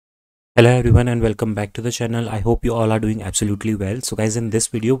Hello everyone and welcome back to the channel. I hope you all are doing absolutely well. So guys, in this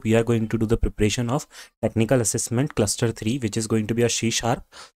video we are going to do the preparation of technical assessment cluster 3, which is going to be a C sharp.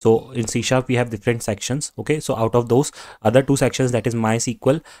 So in C sharp we have different sections. Okay, so out of those other two sections, that is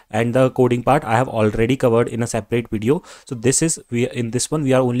MySQL and the coding part, I have already covered in a separate video. So in this one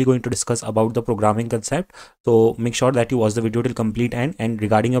we are only going to discuss about the programming concept. So make sure that you watch the video till complete end, and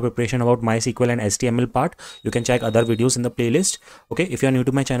regarding your preparation about MySQL and HTML part, you can check other videos in the playlist. Okay, if you are new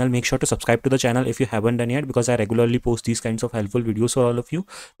to my channel, make sure to subscribe to the channel if you haven't done yet, because I regularly post these kinds of helpful videos for all of you.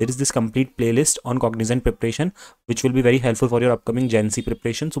 There is this complete playlist on Cognizant Preparation which will be very helpful for your upcoming GenC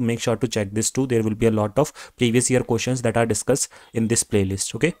preparation, so make sure to check this too. There will be a lot of previous year questions that are discussed in this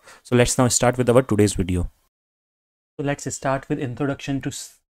playlist. Okay, so let's now start with our today's video. So let's start with introduction to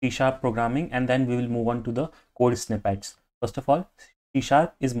C sharp programming, and then we will move on to the code snippets. First of all, C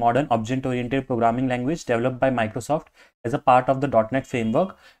sharp is modern object-oriented programming language developed by Microsoft as a part of the .NET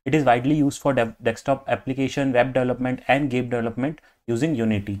framework. It is widely used for desktop application, web development, and game development using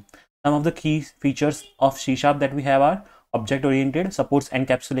Unity. Some of the key features of C sharp that we have are object-oriented, supports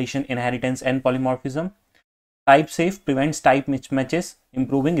encapsulation, inheritance, and polymorphism. Type-safe, prevents type mismatches,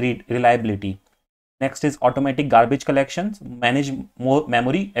 improving reliability. Next is automatic garbage collections, manage more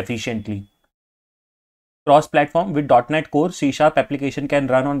memory efficiently. Cross-platform with .NET Core, C sharp application can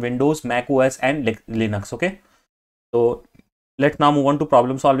run on Windows, Mac OS, and Linux. Okay, so let's now move on to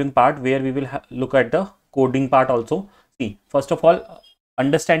problem solving part, where we will look at the coding part also. See, first of all,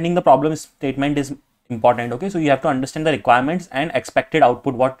 understanding the problem statement is important. Okay, so you have to understand the requirements and expected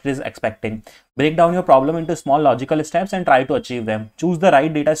output, what it is expecting. Break down your problem into small logical steps and try to achieve them. Choose the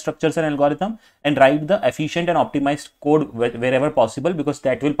right data structures and algorithm, and write the efficient and optimized code wherever possible, because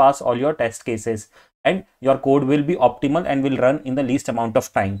that will pass all your test cases and your code will be optimal and will run in the least amount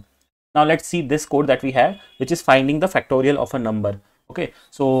of time. Now let's see this code that we have, which is finding the factorial of a number. Okay,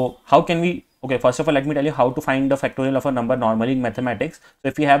 so how can we, okay, first of all, let me tell you how to find the factorial of a number normally in mathematics. So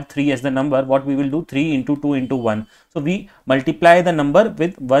if we have 3 as the number, what we will do, 3 into 2 into 1. So we multiply the number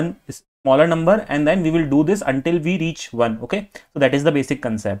with one smaller number, and then we will do this until we reach 1. Okay, so that is the basic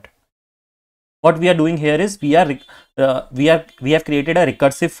concept. What we are doing here is we have created a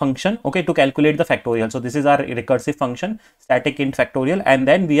recursive function, okay, to calculate the factorial. So this is our recursive function, static int factorial, and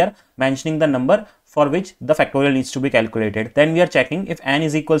then we are mentioning the number for which the factorial needs to be calculated. Then we are checking if n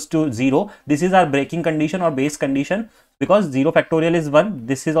is equals to 0. This is our breaking condition or base condition, because 0 factorial is 1.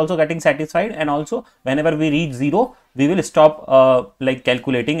 This is also getting satisfied, and also whenever we reach 0, we will stop like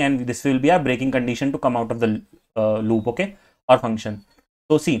calculating, and this will be our breaking condition to come out of the loop, okay, or function.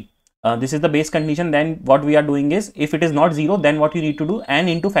 So see, this is the base condition. Then what we are doing is, if it is not 0, then what you need to do, n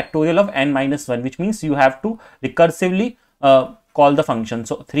into factorial of n minus 1, which means you have to recursively call the function.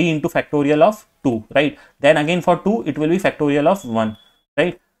 So 3 into factorial of 2, right? Then again for 2 it will be factorial of 1,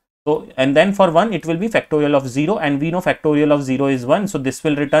 right? So, and then for 1 it will be factorial of 0, and we know factorial of 0 is 1, so this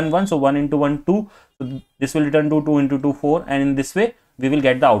will return 1. So 1 into 1, 2, so this will return 2, 2 into 2, 4, and in this way we will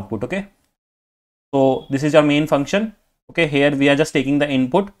get the output. Okay, so this is our main function. Okay, here we are just taking the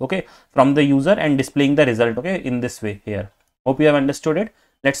input, okay, from the user and displaying the result, okay, in this way here. Hope you have understood it.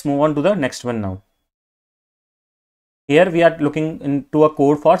 Let's move on to the next one now. Here we are looking into a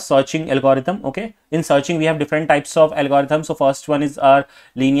code for searching algorithm. Okay, in searching we have different types of algorithms. So first one is our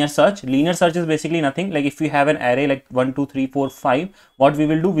linear search. Linear search is basically nothing, like if we have an array like 1 2 3 4 5, what we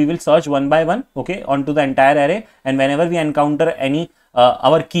will do, we will search one by one, okay, onto the entire array, and whenever we encounter any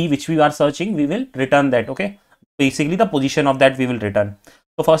our key which we are searching, we will return that. Okay, basically the position of that we will return.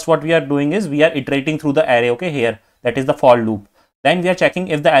 So first what we are doing is we are iterating through the array, okay, here, that is the for loop. Then we are checking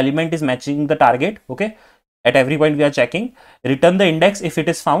if the element is matching the target. Okay, at every point we are checking. Return the index if it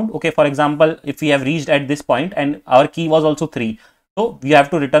is found. Okay, for example, if we have reached at this point and our key was also 3, so we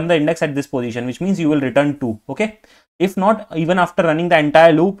have to return the index at this position, which means you will return 2. Okay, if not, even after running the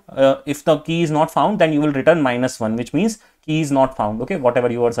entire loop, if the key is not found, then you will return -1, which means key is not found. Okay,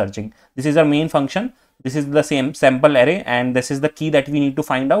 whatever you are searching. This is our main function. This is the same sample array, and this is the key that we need to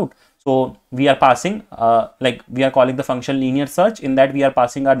find out. So we are passing like we are calling the function linear search. In that we are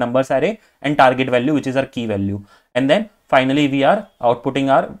passing our numbers array and target value, which is our key value, and then finally we are outputting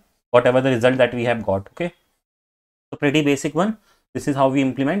our whatever the result that we have got. Okay, so pretty basic one. This is how we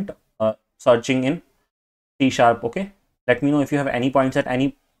implement searching in C sharp. Okay, let me know if you have any points at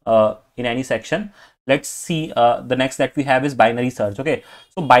any in any section. Let's see, the next that we have is binary search. Okay,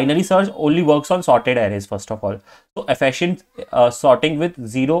 so binary search only works on sorted arrays. First of all, so efficient sorting with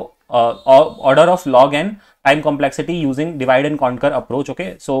 0 order of log n time complexity using divide and conquer approach.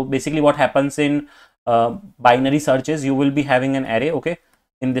 Okay, so basically what happens in binary search is you will be having an array. Okay,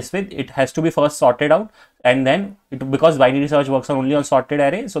 in this way. It has to be first sorted out, and then because binary search works only on sorted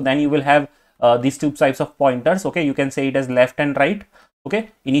array, so then you will have these two types of pointers. Okay, you can say it as left and right. Okay,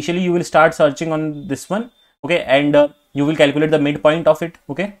 initially you will start searching on this one. Okay, and you will calculate the midpoint of it.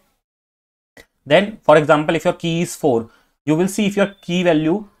 Okay, then for example, if your key is 4, you will see if your key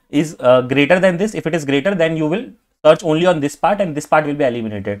value is greater than this. If it is greater, then you will search only on this part and this part will be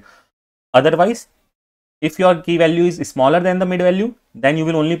eliminated. Otherwise, if your key value is smaller than the mid value, then you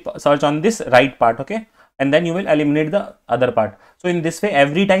will only search on this right part. Okay, and then you will eliminate the other part. So in this way,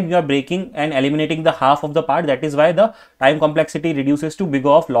 every time you are breaking and eliminating the half of the part, that is why the time complexity reduces to big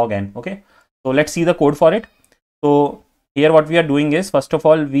O of log n. Okay, so let's see the code for it. So here what we are doing is, first of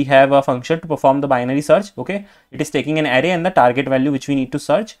all, we have a function to perform the binary search. Okay, it is taking an array and the target value which we need to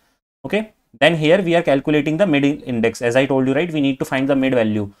search. Okay, then here we are calculating the mid index. As I told you, right, we need to find the mid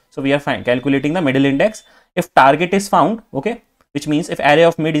value. So we are calculating the middle index. If target is found, okay, which means if array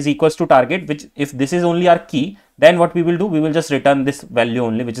of mid is equals to target, which if this is only our key, then what we will do, we will just return this value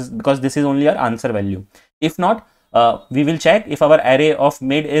only, which is because this is only our answer value. If not, we will check if our array of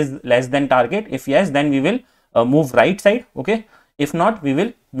mid is less than target. If yes, then we will move right side. Okay, if not, we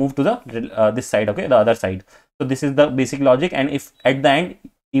will move to the this side. Okay, the other side. So this is the basic logic. And if at the end,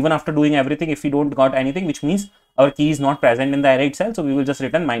 even after doing everything, if we don't got anything, which means our key is not present in the array itself, so we will just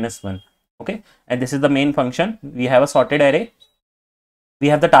return -1. Okay, and this is the main function. We have a sorted array, we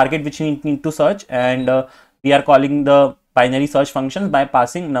have the target which we need to search, and we are calling the binary search functions by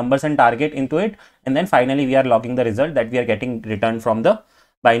passing numbers and target into it, and then finally we are logging the result that we are getting returned from the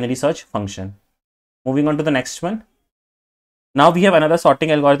binary search function. Moving on to the next one. Now we have another sorting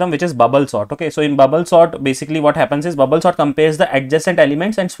algorithm, which is bubble sort. Okay, so in bubble sort, basically what happens is bubble sort compares the adjacent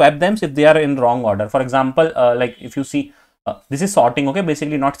elements and swap them if they are in wrong order. For example, like if you see, this is sorting. Okay,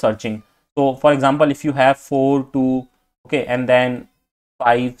 basically not searching. So for example, if you have 4, 2, okay, and then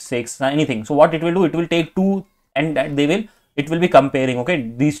 5, 6, anything. So what it will do, it will take 2 and it will be comparing, okay,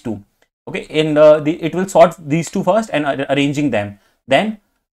 these two. Okay, in it will sort these two first and arranging them. Then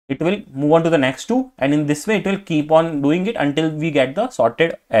it will move on to the next two, and in this way it will keep on doing it until we get the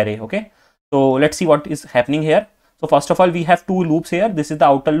sorted array. Okay, so let's see what is happening here. So first of all, we have two loops here. This is the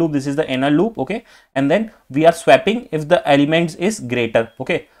outer loop, this is the inner loop. Okay, and then we are swapping if the elements is greater.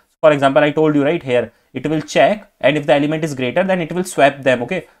 Okay, for example, I told you right here, it will check, and if the element is greater, then it will swap them.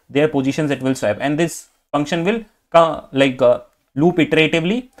 Okay, their positions it will swap, and this function will loop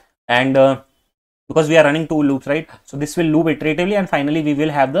iteratively, and because we are running two loops, right, so this will loop iteratively, and finally we will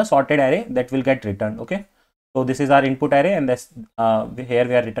have the sorted array that will get returned. Okay, so this is our input array, and this here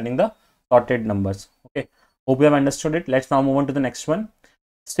we are returning the sorted numbers. Okay, hope you have understood it. Let's now move on to the next one.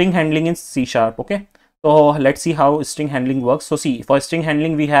 String handling in C#. Okay, so let's see how string handling works. So see, for string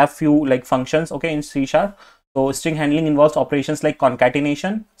handling we have few like functions, okay, in C#. So string handling involves operations like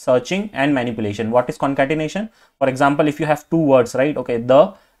concatenation, searching, and manipulation. What is concatenation? For example, if you have two words, right, okay,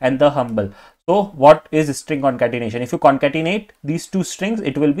 the and the humble. So what is string concatenation? If you concatenate these two strings,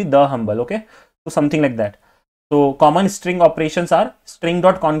 it will be the humble. Okay, so something like that. So common string operations are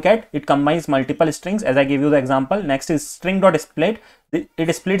string.concat. It combines multiple strings, as I gave you the example. Next is string.split.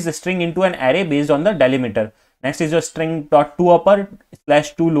 It splits the string into an array based on the delimiter. Next is your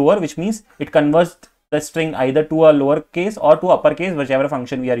string.toUpper/toLower, which means it converts the string either to a lowercase or to uppercase, whichever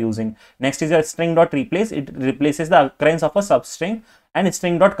function we are using. Next is your string.replace. It replaces the occurrence of a substring, and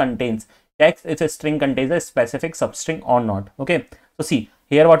string.contains. Checks if a string contains a specific substring or not. Okay, so see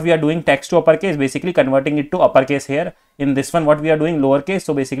here what we are doing, text to uppercase, basically converting it to uppercase. Here in this one, what we are doing, lowercase,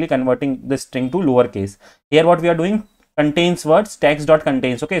 so basically converting the string to lowercase. Here what we are doing, contains words,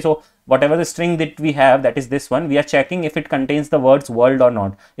 text.contains. Okay, so whatever the string that we have, that is this one, we are checking if it contains the words world or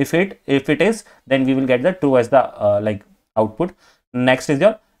not. If it is, then we will get the true as the output. Next is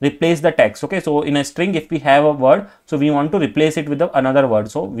your replace the text. Okay, so in a string, if we have a word, so we want to replace it with another word,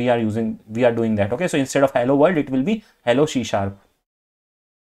 so we are doing that. Okay, so instead of hello world, it will be hello C#.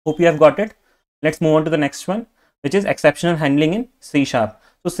 Hope you have got it. Let's move on to the next one, which is exceptional handling in C#. So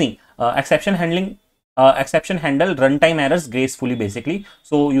see, exception handle runtime errors gracefully, basically.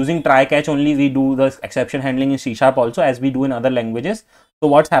 So using try catch only, we do the exception handling in C# also, as we do in other languages. So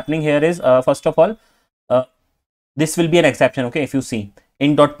what's happening here is, first of all, this will be an exception. Okay, if you see,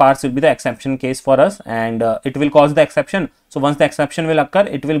 int.parse will be the exception case for us, and it will cause the exception. So once the exception will occur,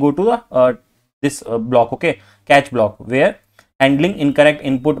 it will go to the this block, okay, catch block, where handling incorrect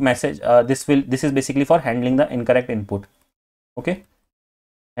input message. This is basically for handling the incorrect input. Okay,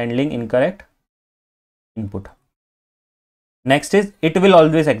 handling incorrect input. Next is it will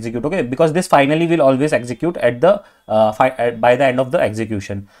always execute, okay, because this finally will always execute at the by the end of the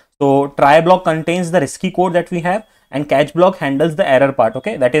execution. So try block contains the risky code that we have, and catch block handles the error part,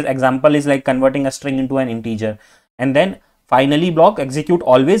 okay. That is, example is like converting a string into an integer, and then finally block execute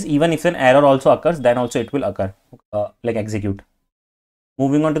always, even if an error also occurs, then also it will occur, like execute.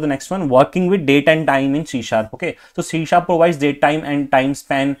 Moving on to the next one, working with date and time in C#. Okay, so C# provides date time and time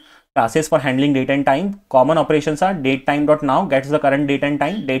span classes for handling date and time. Common operations are date time dot now gets the current date and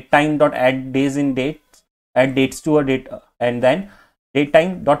time, date time dot add days in dates, add dates to a date, and then date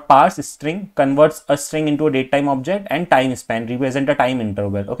time dot parse string converts a string into a date time object, and time span represent a time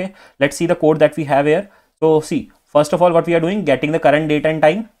interval. Okay, let's see the code that we have here. So see, first of all, what we are doing, getting the current date and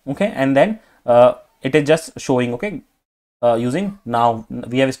time, okay, and then it is just showing, okay, using now.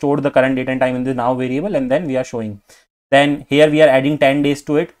 We have stored the current date and time in the now variable, and then we are showing. Then here we are adding 10 days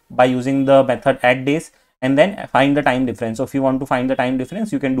to it by using the method add days, and then find the time difference. So if you want to find the time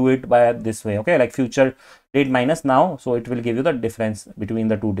difference, you can do it by this way, okay, like future date minus now, so it will give you the difference between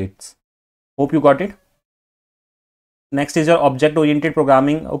the two dates. Hope you got it. Next is your object oriented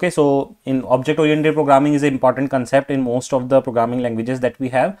programming. Okay, so in object oriented programming is an important concept in most of the programming languages that we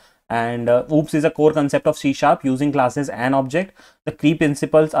have, and OOPS is a core concept of C# using classes and object. The key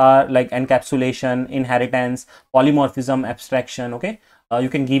principles are like encapsulation, inheritance, polymorphism, abstraction. Okay, you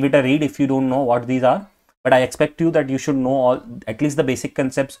can give it a read if you don't know what these are, but I expect you that you should know all, at least the basic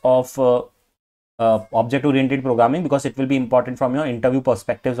concepts of object oriented programming, because it will be important from your interview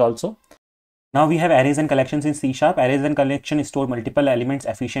perspectives also. Now we have arrays and collections in C#. Arrays and collection store multiple elements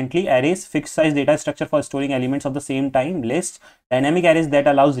efficiently. Arrays, fixed size data structure for storing elements of the same time. Lists, dynamic arrays that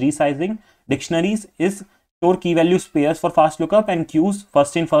allows resizing. Dictionaries is store key values pairs for fast lookup, and queues,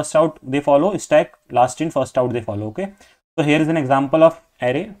 first in first out they follow. Stack, last in first out they follow. Okay, so here is an example of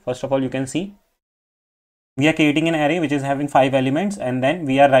array. First of all, you can see we are creating an array which is having 5 elements, and then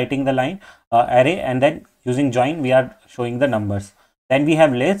we are writing the line array, and then using join we are showing the numbers. Then we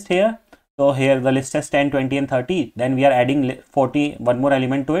have list here. So here the list has 10, 20 and 30. Then we are adding 40, one more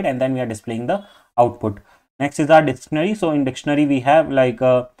element to it, and then we are displaying the output. Next is our dictionary. So in dictionary we have like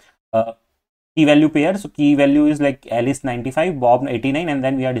key value pair. So key value is like Alice 95, Bob 89, and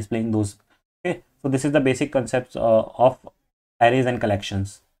then we are displaying those. Okay, so this is the basic concepts of arrays and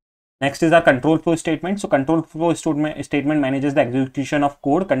collections. Next is our control flow statement. So control flow statement manages the execution of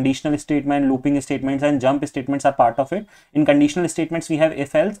code. Conditional statement, looping statements, and jump statements are part of it. In conditional statements, we have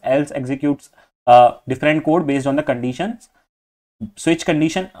if else. Else executes different code based on the conditions. Switch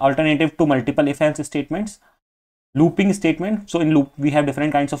condition alternative to multiple if else statements. Looping statement. So in loop, we have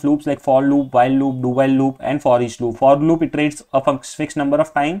different kinds of loops like for loop, while loop, do while loop, and for each loop. For loop iterates a fixed number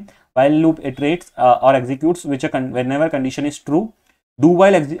of time. While loop iterates or executes whenever condition is true. Do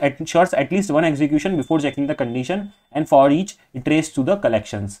while ensures at least one execution before checking the condition, and for each iterates to the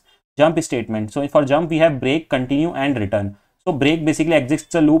collections. Jump statement. So for jump we have break, continue, and return. So break basically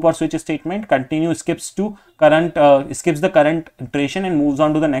exits a loop or switch statement. Continue skips to current skips the current iteration and moves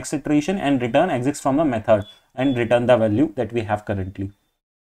on to the next iteration, and return exits from a method and return the value that we have currently.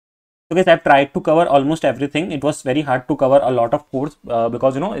 So guys, I've tried to cover almost everything. It was very hard to cover a lot of codes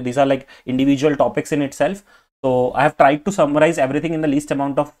because you know these are like individual topics in itself. So I have tried to summarize everything in the least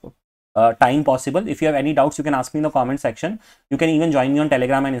amount of time possible. If you have any doubts, you can ask me in the comment section. You can even join me on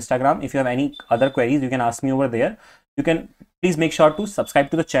Telegram and Instagram. If you have any other queries, you can ask me over there. You can please make sure to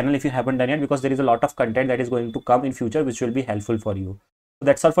subscribe to the channel if you haven't done yet, because there is a lot of content that is going to come in future which will be helpful for you. So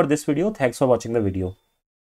that's all for this video. Thanks for watching the video.